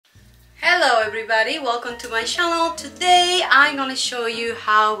Hello everybody, welcome to my channel. Today I'm gonna show you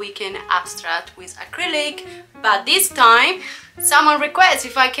how we can abstract with acrylic, but this time someone requests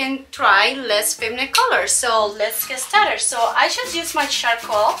if I can try less feminine colors, so let's get started. So I just use my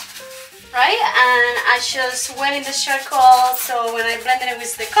charcoal, right, and I just went in the charcoal, so when I blended it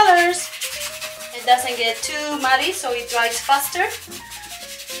with the colors it doesn't get too muddy, so it dries faster.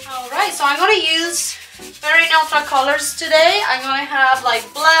 Alright, so I'm gonna use very neutral colors today. I'm gonna have like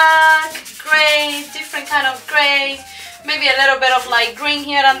black, gray, different kind of gray, maybe a little bit of light green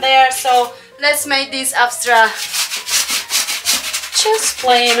here and there. So let's make this abstract. Just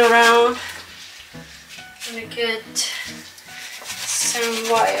playing around. I'm gonna get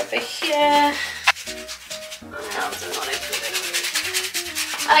some white over here.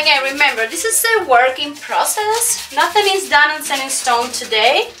 And again, remember, this is a working process. Nothing is done and set in stone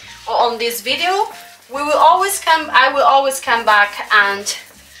today or on this video. I will always come back and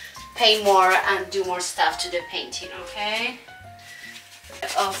paint more and do more stuff to the painting, okay?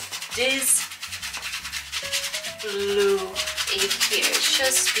 Of this blue in here,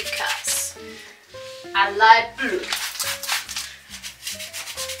 just because I like blue.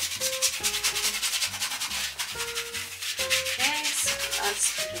 Okay, so that's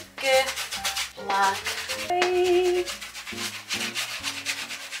pretty good. Black.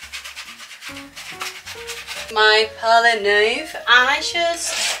 My palette knife, and I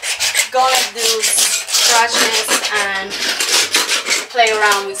just gonna do scratches and play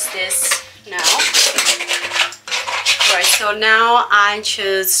around with this now. Alright, so now I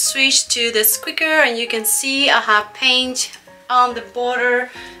just switch to the squeaker, and you can see I have paint on the border,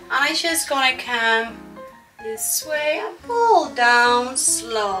 and I just gonna come this way and pull down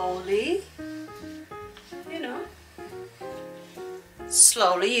slowly, you know,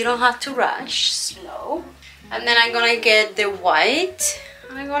 slowly, you don't have to rush, slow. And then I'm gonna get the white,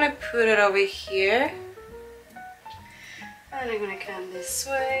 and I'm gonna put it over here, and I'm gonna come this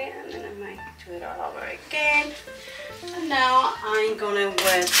way, and then I might do it all over again. And now I'm gonna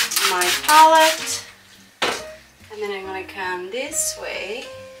wet my palette, and then I'm gonna come this way,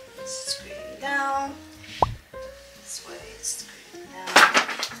 screwing down, this way, screwing down,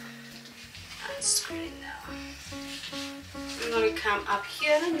 and screwing down. I'm gonna come up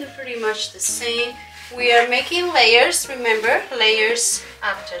here and do pretty much the same. We are making layers, remember, layers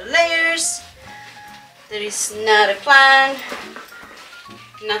after layers. There is not a plan.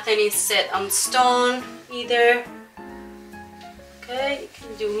 Nothing is set on stone either. Okay, you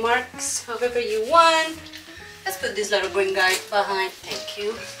can do marks however you want. Let's put this little green guy behind, thank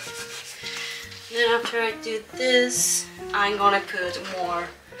you. Then after I do this, I'm gonna put more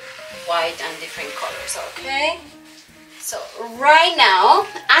white and different colors, okay? So right now,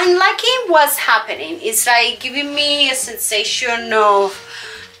 I'm liking what's happening. It's like giving me a sensation of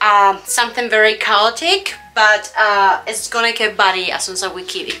something very chaotic, but it's gonna get body as soon as we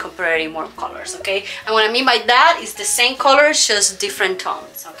keep incorporating more colors, okay? And what I mean by that is the same colors, just different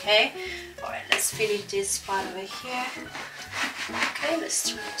tones, okay? Alright, let's finish this part over here. Okay, let's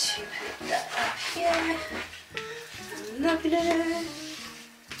try to put that up here. Look at it.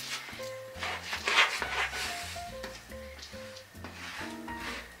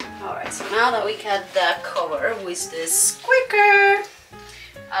 Alright, so now that we got the cover with the squeaker,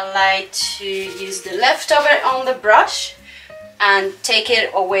 I like to use the leftover on the brush and take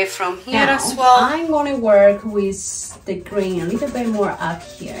it away from here now, as well. I'm going to work with the green a little bit more up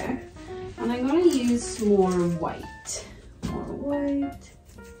here, and I'm going to use more white. More white.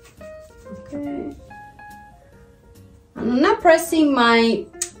 Okay. I'm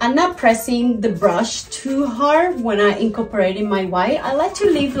not pressing the brush too hard when I incorporating my white. I like to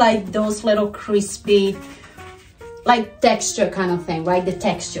leave like those little crispy, like texture kind of thing, right? The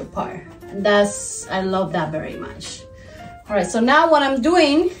texture part. And I love that very much. All right, so now what I'm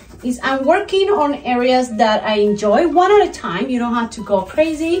doing is I'm working on areas that I enjoy one at a time. You don't have to go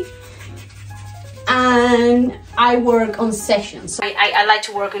crazy. And I work on sections. So I like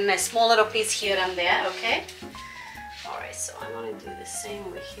to work on a small little piece here and there, okay? Alright, so I'm going to do the same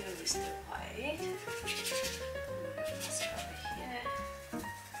over here with the white. Let's go over here.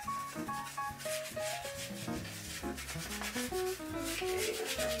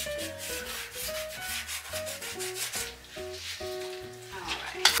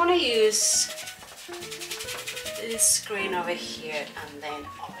 Alright, I'm going to use this green over here and then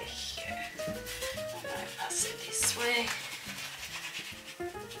over here. I'm going to pass it this way.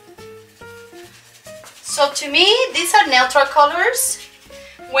 So to me, these are neutral colors.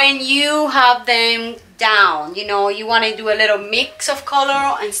 When you have them down. You know, you want to do a little mix of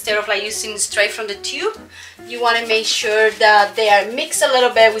color instead of like using straight from the tube. You want to make sure that they are mixed a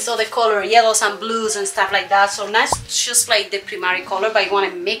little bit with all the color, yellows and blues and stuff like that. So not just like the primary color, but you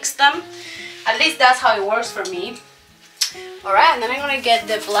want to mix them. At least that's how it works for me. All right, and then I'm gonna get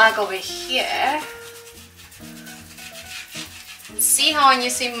the black over here. See how when you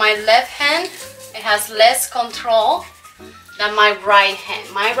see my left hand, it has less control than my right hand.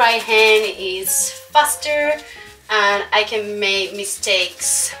 My right hand is faster and I can make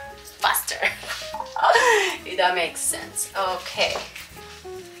mistakes faster. If that makes sense. Okay.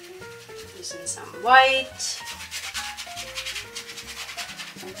 Using some white.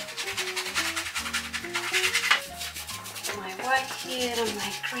 My white here and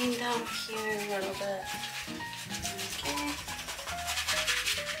my green down here a little bit. Okay.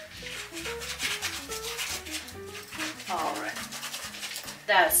 Alright,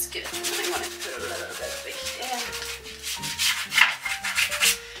 that's good. I'm going to put a little bit over here.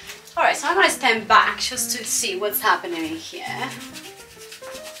 Alright, so I'm going to stand back just to see what's happening in here.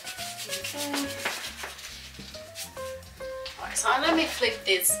 Okay. Alright, so let me flip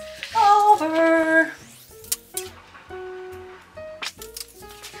this over.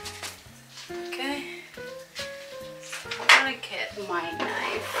 Okay. So I'm going to get my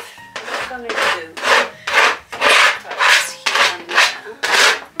knife. What I'm going to do.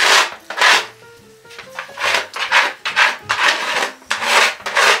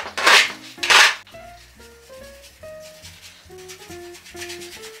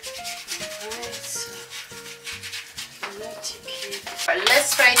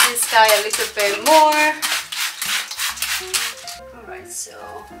 Let's try this guy a little bit more. Alright, so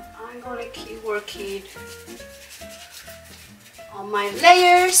I'm gonna keep working on my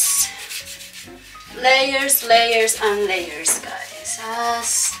layers. Layers, layers, and layers,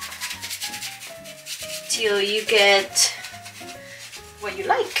 guys. Till you get what you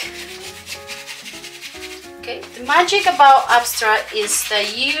like. Okay, the magic about abstract is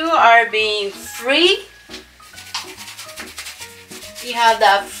that you are being free. You have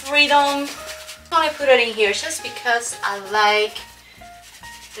that freedom. I put it in here just because I like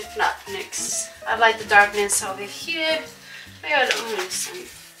the flatness. I like the darkness over here. Maybe I don't need some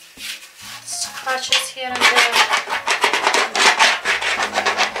scratches here and there.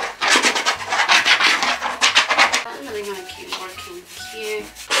 And then I'm gonna keep working here.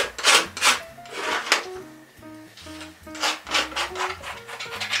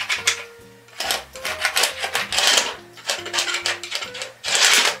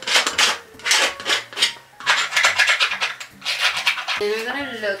 And I'm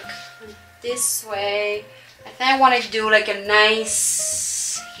gonna look this way. I think I want to do like a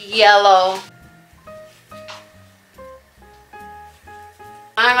nice yellow.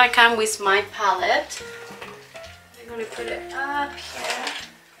 I'm gonna come with my palette. I'm gonna put it up here.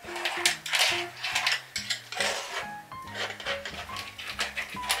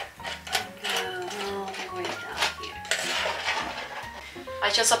 Go all the way down here.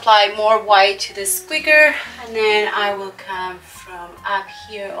 I just apply more white to the squeaker, and then I will come from up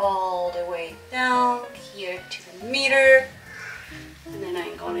here all the way down here to the middle, and then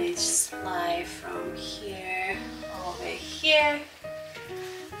I'm gonna slide from here over here,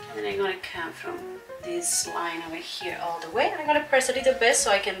 and then I'm gonna come from this line over here all the way. I'm gonna press a little bit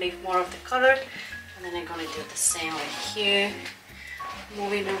so I can leave more of the color, and then I'm gonna do the same over here,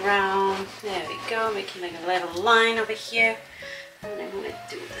 moving around. There we go, making like a little line over here. And I'm gonna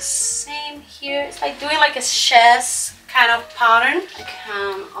do the same here. It's like doing like a chest kind of pattern. I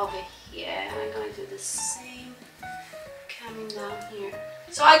come over here and I'm gonna do the same coming down here.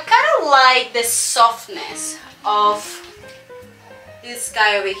 So I kind of like the softness of this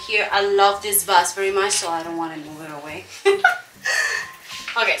guy over here. I love this vase very much, so I don't want to move it away.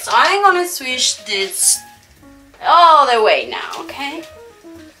 Okay, so I'm gonna switch this all the way now, okay?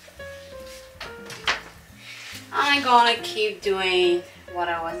 I'm gonna keep doing what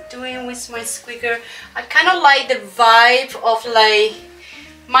I was doing with my squeaker. I kind of like the vibe of like,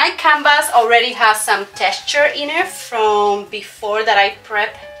 my canvas already has some texture in it from before that I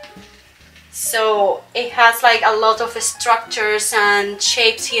prep. So it has like a lot of structures and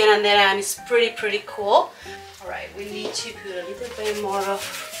shapes here and there, and it's pretty cool. Alright, we need to put a little bit more of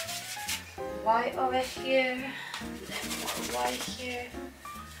white over here, then more white here.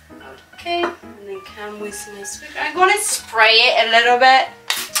 Okay, and then come with my squeaker. I'm gonna spray it a little bit.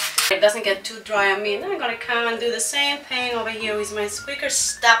 It doesn't get too dry on me. Then I'm gonna come and do the same thing over here with my squeaker.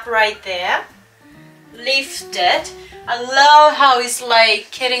 Stop right there. Lift it. I love how it's like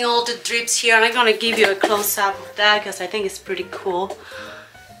getting all the drips here, and I'm gonna give you a close-up of that because I think it's pretty cool.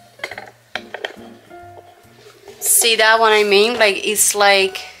 See that what I mean? Like it's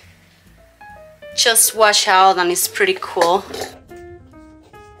like just wash out and it's pretty cool.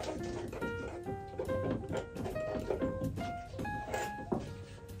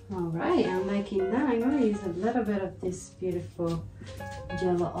 Alright, I'm liking that. I'm gonna use a little bit of this beautiful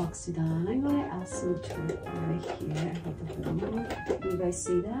yellow oxidant. I'm gonna add some to it right here. You guys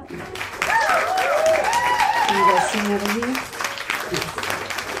see that? Can you guys see it over here?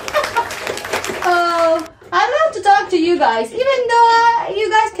 Oh, I love to talk to you guys, even though you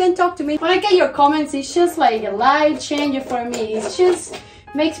guys can talk to me. When I get your comments, it's just like a life changer for me. It's just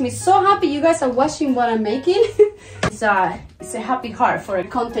makes me so happy you guys are watching what I'm making. It's a happy heart for a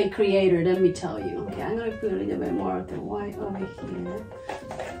content creator, let me tell you. Okay, I'm gonna put a little bit more of the white over here.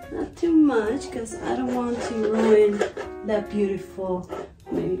 Not too much, because I don't want to ruin that beautiful.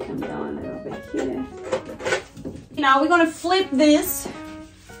 Maybe come down a little bit here. Now we're gonna flip this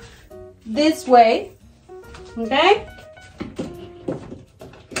way, okay?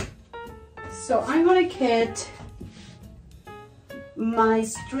 So I'm gonna get my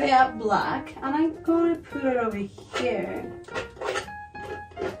straight up black and I'm gonna put it over here.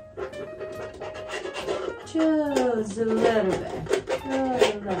 Just a little bit.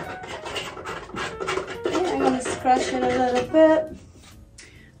 Okay, I'm gonna scratch it a little bit.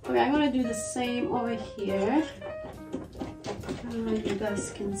 Okay, I'm gonna do the same over here. I don't know if you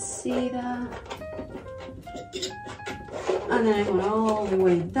guys can see that. And then I'm going all the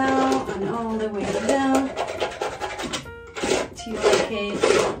way down and all the way down to make a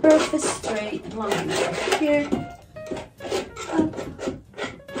perfect straight line right here. Up.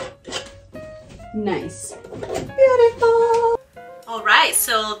 Nice. Beautiful. Alright,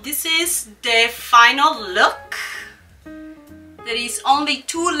 so this is the final look. There is only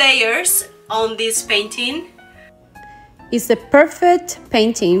 2 layers on this painting. It's a perfect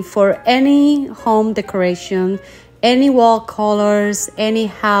painting for any home decoration, any wall colors, any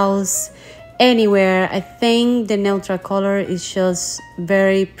house, anywhere. I think the neutral color is just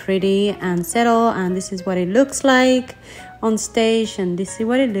very pretty and subtle, and this is what it looks like on stage, and this is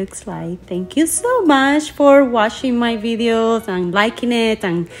what it looks like. Thank you so much for watching my videos and liking it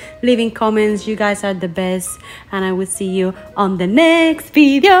and leaving comments. You guys are the best, and I will see you on the next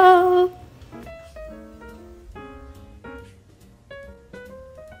video.